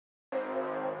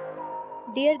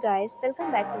Dear guys, welcome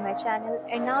back to my channel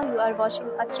and now you are watching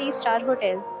a 3-star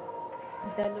hotel.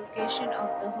 The location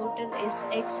of the hotel is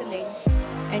excellent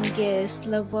and guests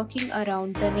love walking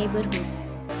around the neighborhood.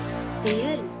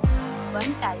 There is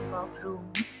one type of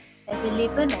rooms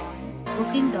available on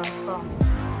booking.com.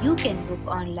 You can book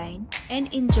online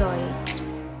and enjoy it.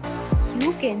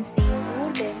 You can see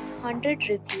more than 100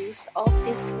 reviews of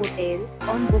this hotel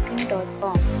on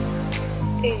booking.com.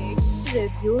 Its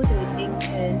review rating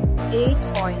is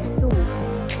 8.2,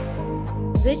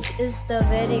 which is the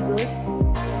very good.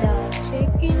 The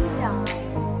check-in time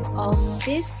of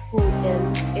this hotel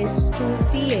is 2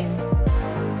 p.m.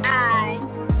 and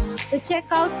the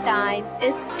checkout time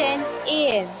is 10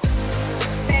 a.m.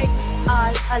 Pets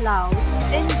are allowed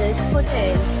in this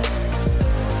hotel.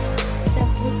 The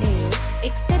hotel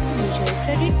accepts major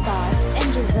credit cards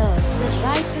and reserves the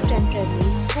right to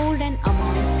temporarily hold an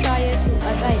amount prior to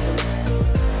arrival.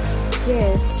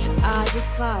 Guests are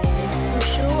required to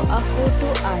show a photo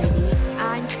ID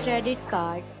and credit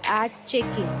card at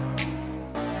check-in.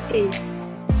 If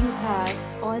you have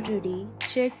already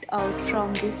checked out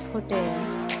from this hotel,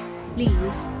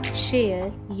 please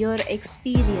share your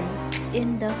experience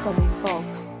in the comment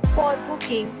box. For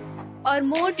booking or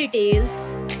more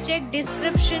details, check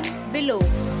description below.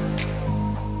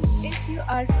 If you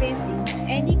are facing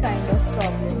any kind of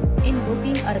problem in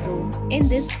booking a room in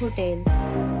this hotel,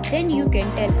 then you can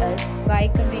tell us by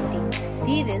commenting.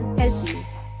 We will help you.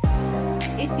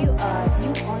 If you are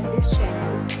new on this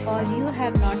channel or you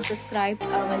have not subscribed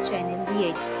our channel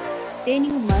yet, then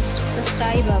you must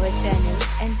subscribe our channel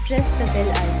and press the bell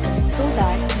icon so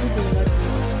that you do not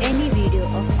miss any video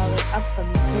of our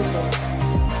upcoming program.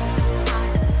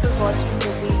 Thanks for watching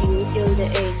the video till the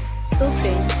end. So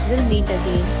friends, we'll meet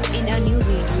again in a new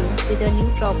video with a new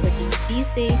property. Be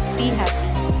safe, be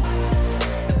happy.